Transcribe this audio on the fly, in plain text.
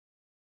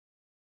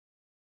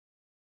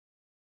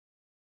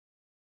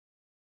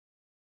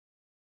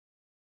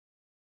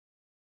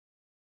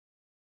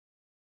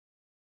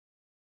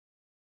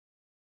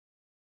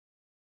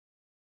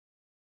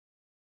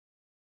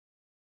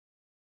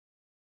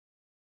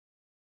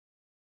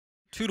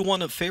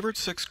2-1 of favorite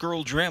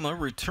 6-girl Drama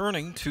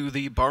returning to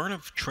the barn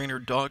of trainer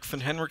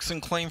Dagfinn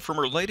Henriksen claim from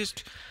her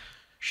latest.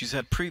 She's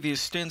had previous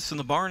stints in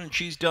the barn and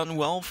she's done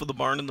well for the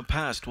barn in the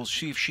past. We'll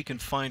see if she can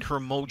find her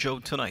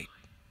mojo tonight.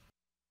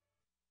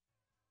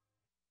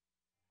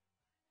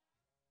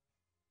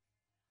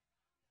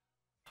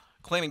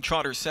 Claiming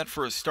trotter set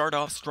for a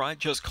start-off stride.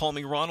 Just Call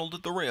Me Ronald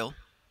at the rail.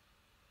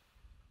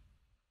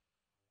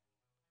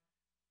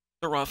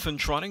 They're off and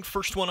trotting.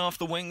 First one off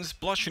the wings.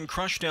 Blush and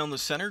Crush down the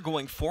center,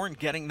 going 4 and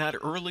getting that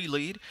early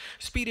lead.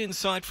 Speed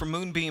inside for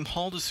Moonbeam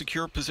Hall to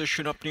secure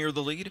position up near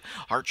the lead.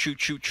 Our Choo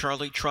Choo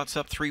Charlie trots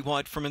up 3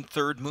 wide from in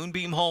third.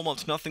 Moonbeam Hall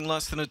wants nothing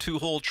less than a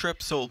 2-hole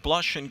trip, so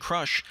Blush and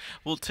Crush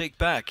will take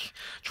back.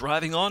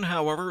 Driving on,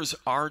 however, is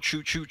Our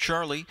Choo Choo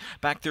Charlie.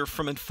 Back there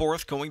from in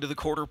fourth, going to the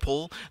quarter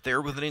pole.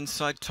 There with an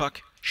inside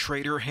tuck.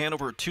 Schrader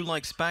Hanover, 2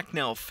 likes back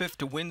now. 5th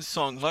to Wind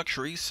Song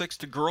Luxury, 6th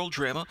to Girl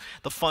Drama.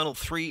 The final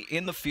 3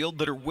 in the field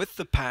that are with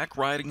the pack,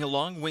 riding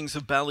along. Wings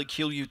of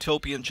Ballykill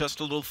Utopian just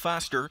a little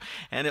faster,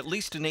 and at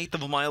least 1/8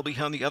 of a mile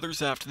behind the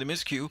others after the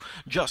miscue.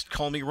 Just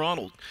Call Me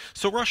Ronald.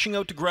 So rushing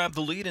out to grab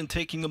the lead and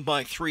taking them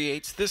by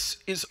 3/8, this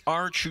is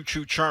Our Choo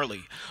Choo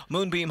Charlie.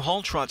 Moonbeam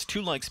Hall trots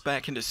 2 likes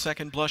back into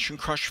second. Blush and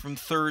Crush from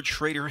third.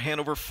 Schrader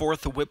Hanover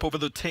fourth. A whip over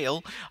the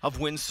tail of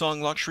Wind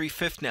Song Luxury,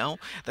 5th now.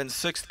 Then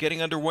 6th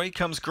getting underway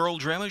comes Girl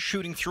Drama.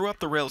 Shooting through up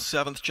the rail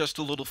 7th, just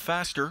a little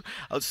faster.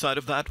 Outside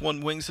of that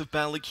one, Wings of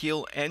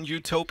Ballykill and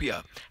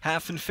Utopia.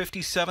 Half and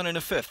 57 and a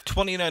 5th,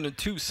 29 and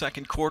 2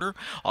 second quarter.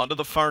 Onto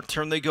the far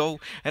turn they go,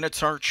 and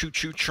it's Our Choo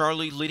Choo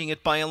Charlie leading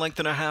it by a length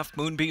and a half.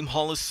 Moonbeam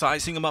Hall is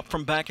sizing him up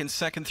from back in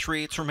second.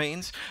 3/8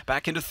 remains.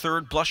 Back into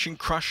third. Blush and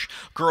Crush.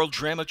 Girl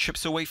Drama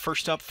chips away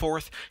first up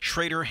 4th.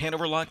 Schrader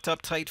Hanover locked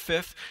up tight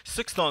 5th.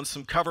 6th on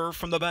some cover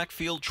from the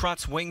backfield.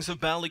 Trots Wings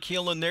of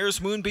Ballykill, and there's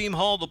Moonbeam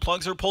Hall. The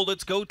plugs are pulled.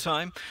 It's go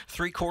time.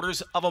 3/4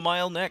 of a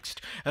mile next,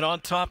 and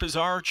on top is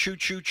Our Choo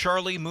Choo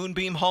Charlie.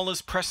 Moonbeam Hall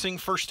is pressing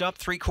first up.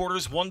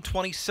 3/4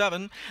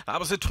 127. That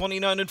was a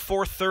 29 and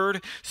 4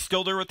 third.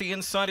 Still there at the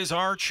inside is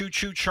Our Choo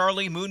Choo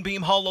Charlie.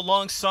 Moonbeam Hall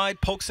alongside,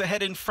 pokes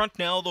ahead in front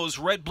now. Those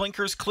red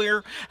blinkers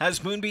clear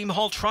as Moonbeam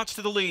Hall trots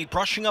to the lead.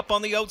 Brushing up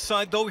on the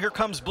outside though, here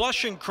comes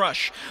Blush and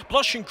Crush.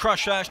 Blush and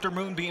Crush after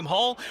Moonbeam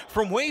Hall.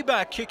 From way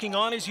back kicking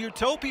on is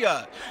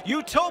Utopia.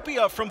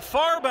 Utopia from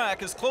far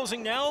back is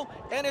closing now,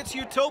 and it's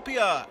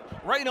Utopia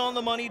right on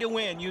the money to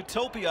win.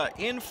 Utopia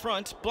in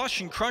front,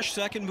 Blush and Crush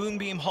second,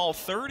 Moonbeam Hall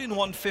third in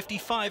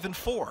 1:55 and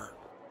 4.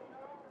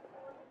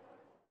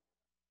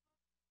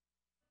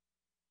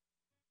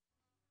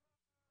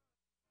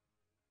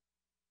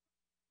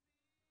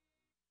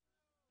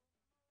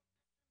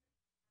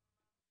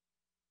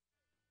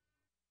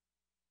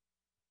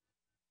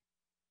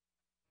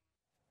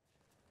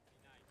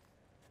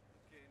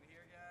 Get in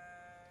here,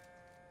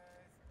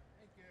 guys.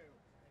 Thank you.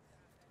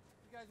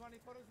 You guys want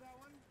any photos of that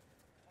one?